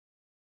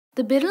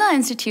The Birla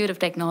Institute of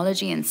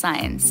Technology and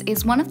Science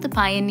is one of the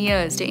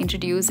pioneers to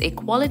introduce a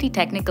quality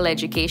technical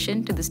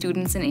education to the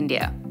students in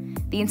India.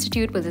 The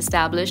institute was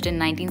established in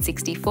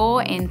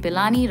 1964 in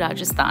Pilani,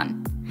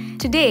 Rajasthan.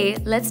 Today,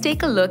 let's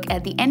take a look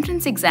at the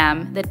entrance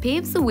exam that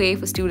paves the way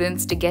for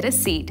students to get a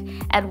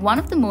seat at one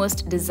of the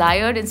most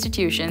desired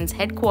institutions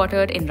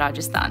headquartered in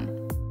Rajasthan.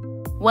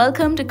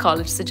 Welcome to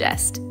College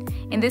Suggest.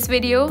 In this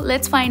video,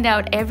 let's find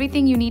out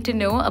everything you need to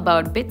know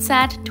about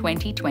BITSAT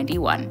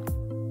 2021.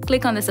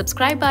 Click on the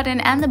subscribe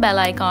button and the bell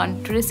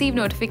icon to receive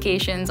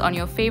notifications on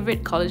your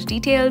favorite college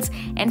details,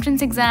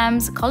 entrance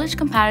exams, college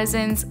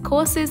comparisons,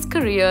 courses,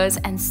 careers,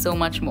 and so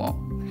much more.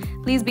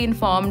 Please be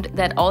informed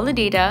that all the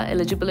data,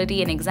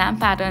 eligibility, and exam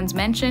patterns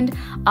mentioned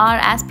are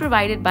as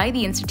provided by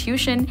the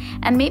institution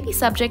and may be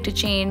subject to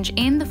change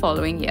in the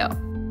following year.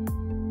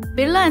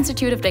 Birla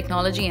Institute of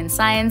Technology and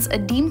Science, a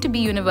deemed to be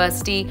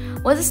university,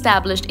 was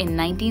established in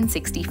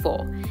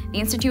 1964. The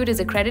institute is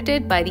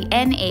accredited by the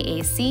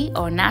NAAC,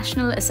 or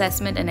National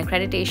Assessment and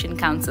Accreditation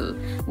Council,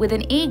 with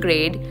an A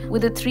grade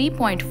with a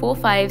 3.45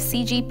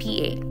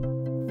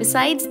 CGPA.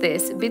 Besides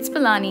this, BITS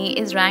Pilani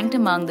is ranked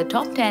among the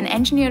top 10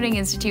 engineering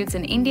institutes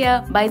in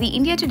India by the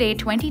India Today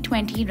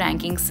 2020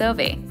 ranking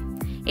survey.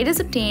 It has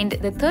obtained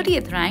the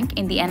 30th rank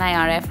in the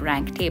NIRF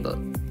rank table.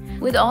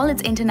 With all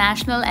its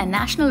international and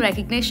national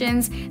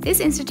recognitions, this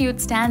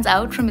institute stands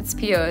out from its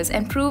peers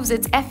and proves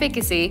its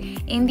efficacy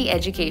in the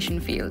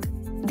education field.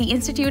 The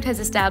institute has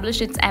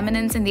established its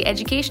eminence in the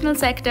educational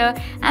sector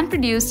and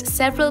produced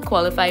several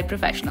qualified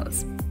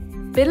professionals.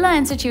 Birla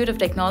Institute of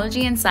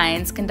Technology and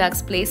Science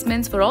conducts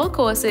placements for all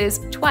courses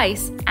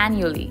twice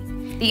annually.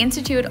 The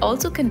institute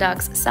also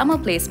conducts summer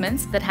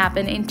placements that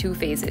happen in 2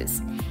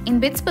 phases.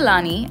 In BITS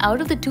Pilani, out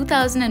of the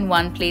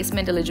 2001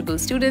 placement eligible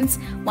students,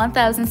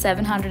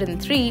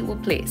 1,703 were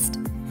placed.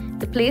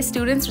 The placed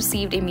students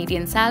received a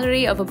median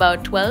salary of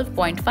about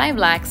 12.5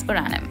 lakhs per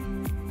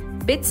annum.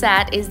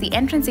 BITSAT is the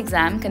entrance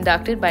exam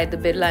conducted by the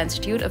Birla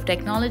Institute of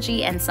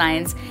Technology and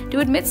Science to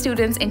admit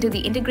students into the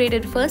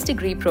integrated first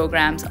degree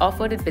programs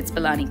offered at BITS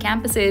Pilani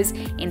campuses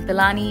in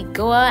Pilani,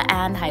 Goa,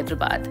 and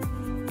Hyderabad.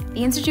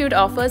 The institute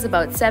offers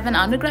about 7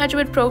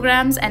 undergraduate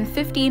programs and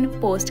 15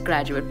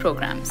 postgraduate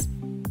programs.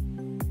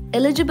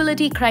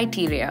 Eligibility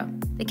criteria.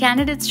 The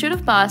candidates should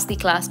have passed the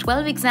Class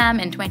 12 exam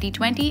in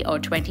 2020 or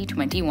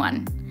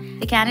 2021.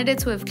 The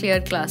candidates who have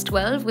cleared Class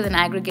 12 with an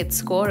aggregate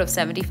score of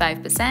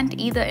 75%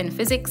 either in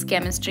physics,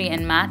 chemistry,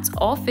 and maths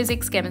or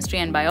physics, chemistry,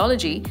 and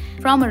biology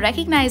from a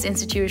recognized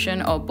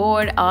institution or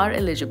board are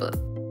eligible.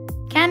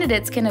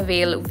 Candidates can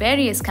avail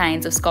various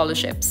kinds of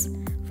scholarships.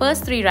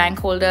 First 3 rank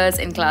holders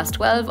in Class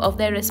 12 of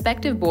their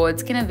respective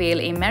boards can avail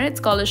a merit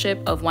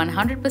scholarship of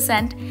 100%,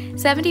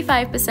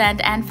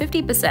 75%, and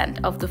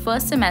 50% of the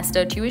first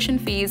semester tuition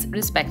fees,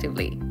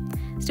 respectively.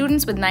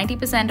 Students with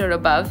 90% or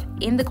above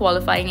in the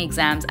qualifying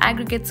exam's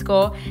aggregate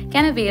score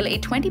can avail a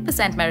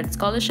 20% merit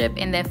scholarship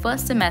in their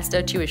first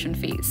semester tuition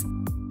fees.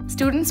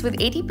 Students with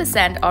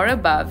 80% or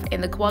above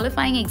in the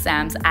qualifying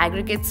exam's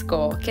aggregate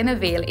score can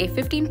avail a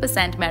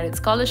 15% merit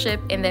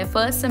scholarship in their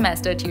first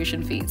semester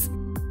tuition fees.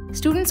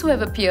 Students who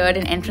have appeared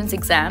in entrance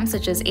exams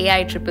such as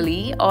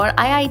IIEEE or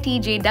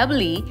IIT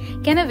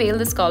JEE can avail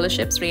the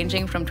scholarships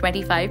ranging from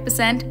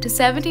 25% to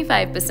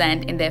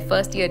 75% in their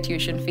first year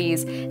tuition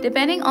fees,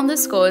 depending on the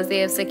scores they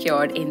have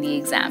secured in the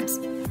exams.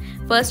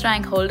 First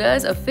rank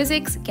holders of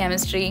physics,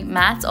 chemistry,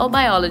 maths, or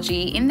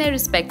biology in their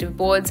respective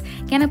boards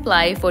can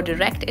apply for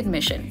direct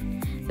admission.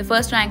 The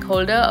first rank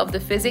holder of the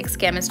physics,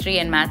 chemistry,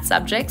 and maths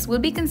subjects will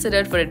be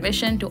considered for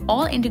admission to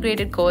all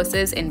integrated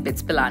courses in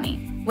BITS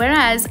Pilani,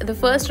 whereas the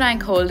first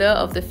rank holder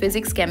of the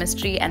physics,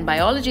 chemistry, and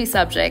biology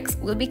subjects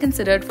will be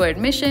considered for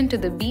admission to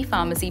the B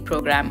Pharmacy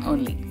program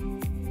only.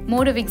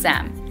 Mode of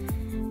exam.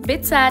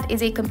 BITSAT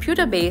is a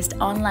computer-based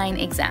online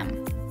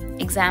exam.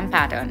 Exam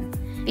pattern.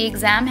 The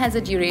exam has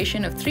a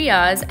duration of 3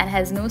 hours and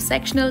has no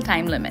sectional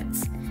time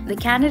limits. The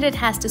candidate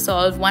has to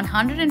solve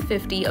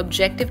 150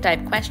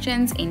 objective-type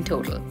questions in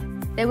total.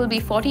 There will be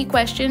 40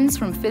 questions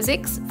from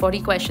physics,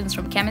 40 questions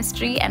from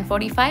chemistry, and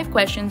 45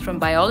 questions from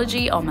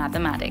biology or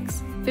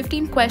mathematics.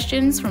 15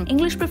 questions from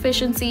English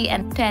proficiency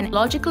and 10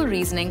 logical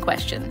reasoning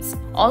questions.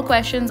 All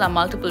questions are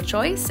multiple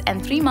choice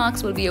and 3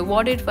 marks will be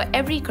awarded for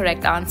every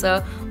correct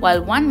answer,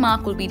 while 1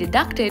 mark will be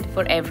deducted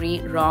for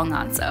every wrong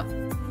answer.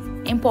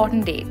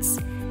 Important dates.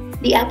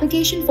 The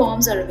application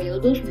forms are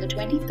available from the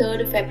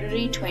 23rd of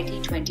February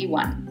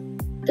 2021.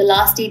 The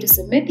last day to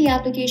submit the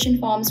application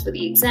forms for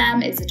the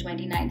exam is the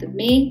 29th of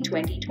May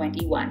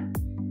 2021.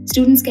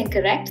 Students can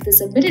correct the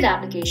submitted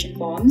application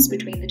forms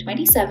between the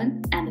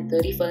 27th and the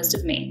 31st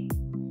of May.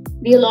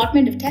 The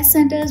allotment of test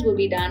centers will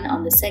be done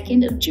on the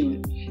 2nd of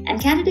June,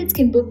 and candidates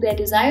can book their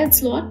desired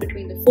slot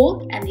between the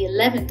 4th and the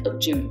 11th of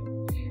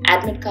June.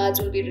 Admit cards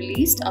will be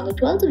released on the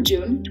 12th of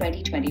June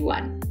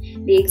 2021.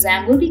 The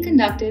exam will be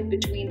conducted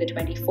between the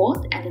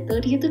 24th and the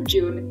 30th of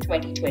June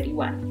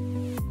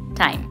 2021.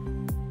 Time.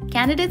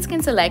 Candidates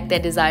can select their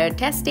desired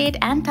test date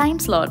and time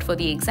slot for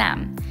the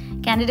exam.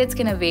 Candidates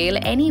can avail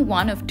any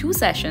one of 2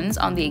 sessions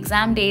on the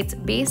exam dates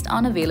based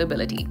on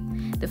availability.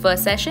 The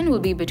first session will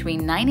be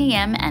between 9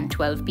 a.m. and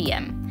 12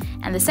 p.m.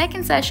 and the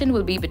second session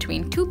will be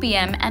between 2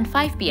 p.m. and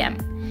 5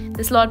 p.m.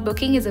 The slot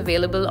booking is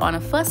available on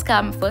a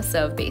first-come,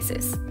 first-served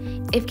basis.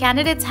 If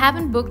candidates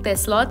haven't booked their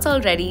slots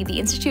already, the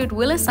institute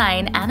will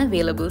assign an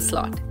available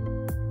slot.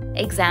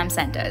 Exam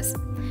centers.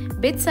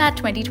 BITSAT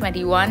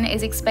 2021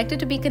 is expected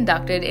to be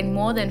conducted in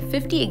more than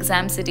 50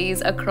 exam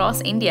cities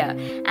across India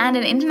and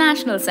an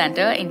international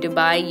center in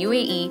Dubai,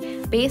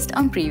 UAE, based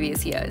on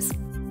previous years.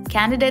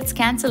 Candidates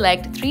can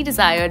select 3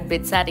 desired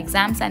BITSAT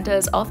exam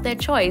centers of their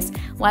choice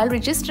while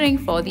registering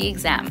for the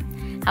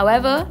exam.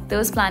 However,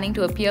 those planning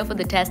to appear for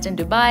the test in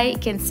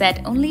Dubai can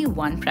set only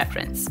one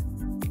preference.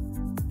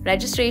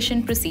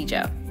 Registration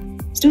procedure.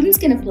 Students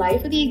can apply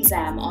for the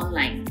exam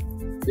online.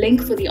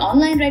 Link for the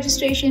online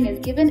registration is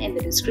given in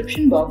the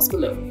description box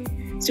below.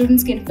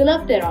 Students can fill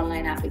up their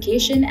online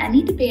application and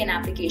need to pay an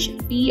application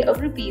fee of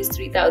Rs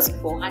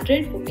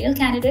 3,400 for male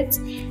candidates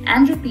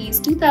and Rs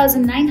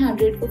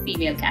 2,900 for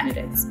female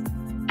candidates.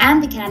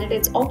 And the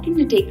candidates opting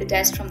to take the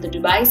test from the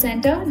Dubai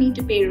Center need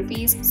to pay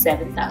Rs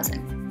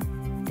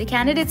 7,000. The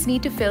candidates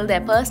need to fill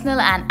their personal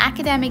and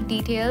academic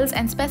details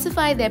and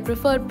specify their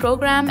preferred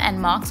program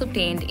and marks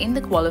obtained in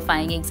the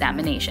qualifying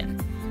examination.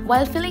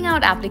 While filling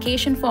out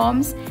application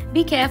forms,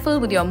 be careful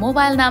with your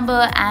mobile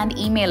number and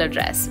email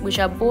address, which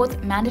are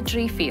both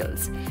mandatory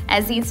fields,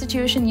 as the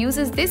institution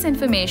uses this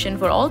information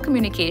for all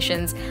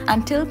communications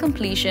until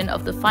completion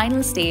of the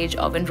final stage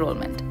of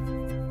enrollment.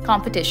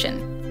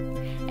 Competition.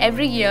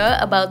 Every year,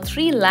 about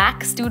 3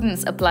 lakh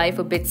students apply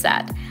for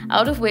BITSAT,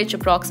 out of which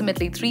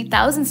approximately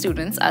 3,000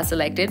 students are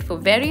selected for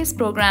various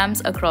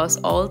programs across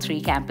all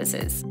 3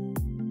 campuses.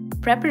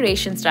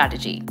 Preparation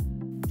strategy.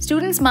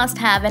 Students must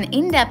have an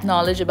in-depth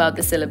knowledge about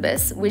the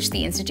syllabus, which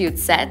the institute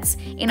sets,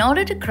 in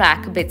order to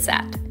crack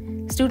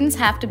BITSAT. Students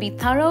have to be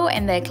thorough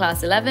in their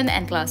Class 11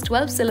 and Class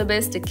 12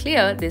 syllabus to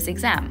clear this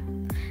exam.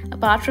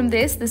 Apart from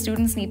this, the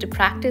students need to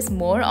practice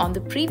more on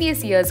the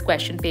previous year's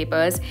question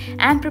papers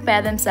and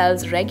prepare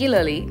themselves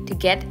regularly to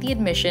get the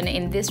admission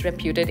in this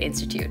reputed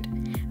institute.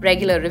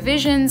 Regular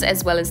revisions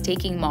as well as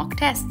taking mock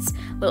tests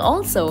will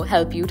also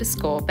help you to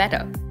score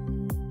better.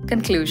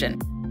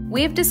 Conclusion.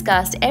 We've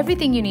discussed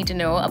everything you need to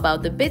know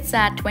about the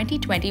BITSAT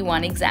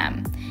 2021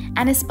 exam,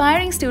 and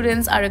aspiring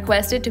students are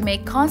requested to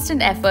make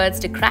constant efforts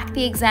to crack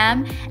the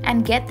exam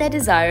and get their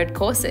desired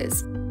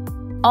courses.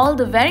 All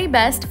the very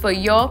best for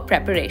your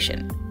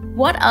preparation.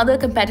 What other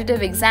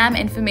competitive exam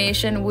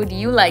information would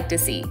you like to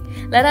see?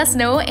 Let us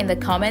know in the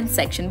comments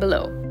section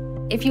below.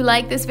 If you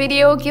like this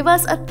video, give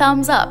us a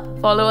thumbs up.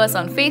 Follow us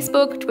on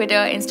Facebook, Twitter,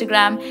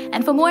 Instagram,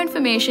 and for more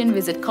information,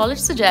 visit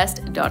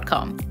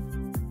collegesuggest.com.